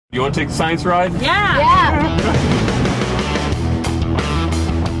You want to take the science ride? Yeah!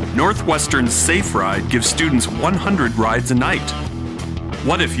 Northwestern's SafeRide gives students 100 rides a night.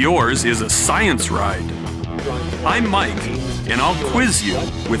 What if yours is a science ride? I'm Mike, and I'll quiz you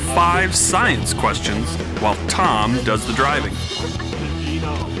with 5 science questions while Tom does the driving.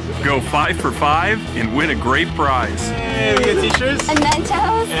 Go 5 for 5 and win a great prize. Hey, we get t-shirts. And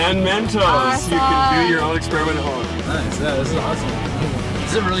Mentos. And Mentos. Awesome. You can do your own experiment at home. Nice, yeah, this is awesome.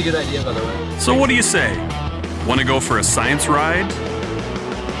 This is a really good idea, by the way. So what do you say? Want to go for a science ride?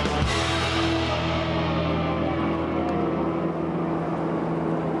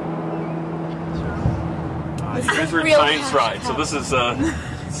 You guys are in science ride. So this is a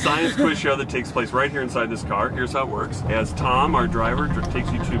science quiz show that takes place right here inside this car. Here's how it works. As Tom, our driver,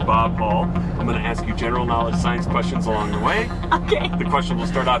 takes you to Bob Hall, I'm going to ask you general knowledge science questions along the way. Okay. The question will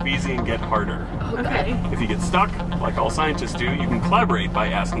start off easy and get harder. Okay. If you get stuck, like all scientists do, you can collaborate by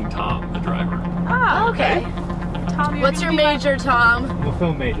asking Tom, the driver. Oh, okay. Tom, What's your major, Tom? I'm a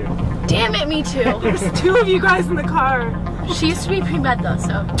film major. Damn it, me too. There's 2 of you guys in the car. She used to be pre-med though,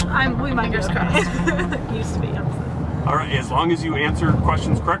 so We might fingers be crossed. okay. Used to be, honestly. All right, as long as you answer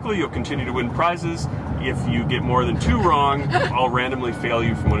questions correctly, you'll continue to win prizes. If you get more than 2 wrong, I'll randomly fail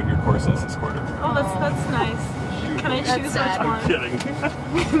you from one of your courses this quarter. Oh, that's nice. Can I choose sad. which one? Kidding.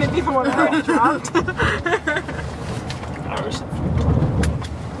 Maybe the one I already dropped.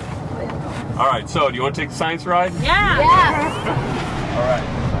 All right, so do you want to take the science ride? Yeah! Yeah. All right.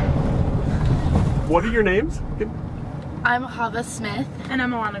 What are your names? I'm Hava Smith. And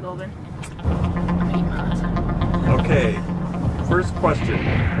I'm Alana Golden. Okay, first question.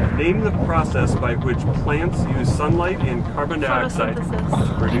 Name the process by which plants use sunlight and carbon dioxide to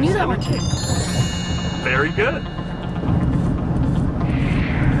Photosynthesis. produce I knew that one energy. too. Very good.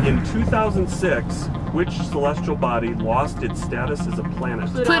 In 2006, which celestial body lost its status as a planet?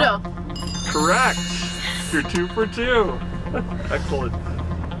 Pluto. Correct. You're 2 for 2. Excellent.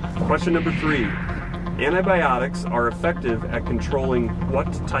 Question number 3. Antibiotics are effective at controlling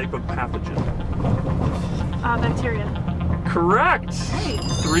what type of pathogen? Bacteria. Correct. Hey.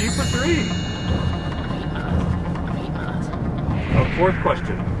 3 for 3. Fourth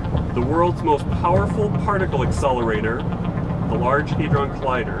question. The world's most powerful particle accelerator, the Large Hadron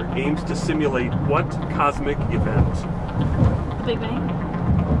Collider, aims to simulate what cosmic event? The Big Bang.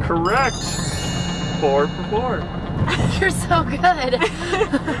 Correct. 4 for 4. You're so good.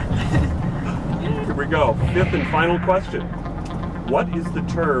 Here we go. 5th and final question. What is the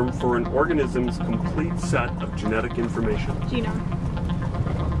term for an organism's complete set of genetic information? Genome.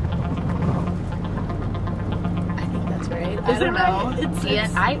 I think that's right. I Is don't it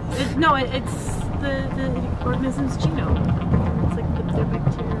know. right? It's It's the organism's genome. It's like their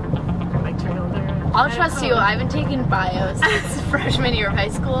bacterial. I'll trust you. I haven't taken bio since freshman year of high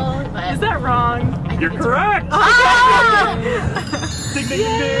school, but Is that wrong? I think You're it's correct. Ah! Ding, ding,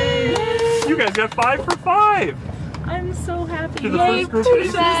 ding. You guys got 5 for 5. I'm so happy. You're the Yay, first group two to do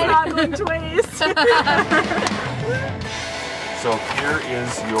days that. not going to waste. So here is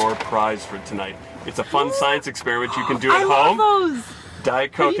your prize for tonight. It's a fun science experiment you can do at I love home. those.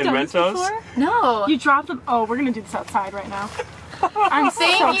 Diet Have Coke you and done this Mentos. before? No. You dropped them. Oh, we're gonna do this outside right now. I'm so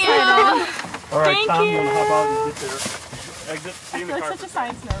Thank excited. you. All right, Thank Tom, you. you want to hop out and get there? Exit. See you in the I feel car. like such a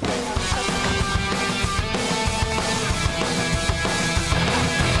science nerd right now.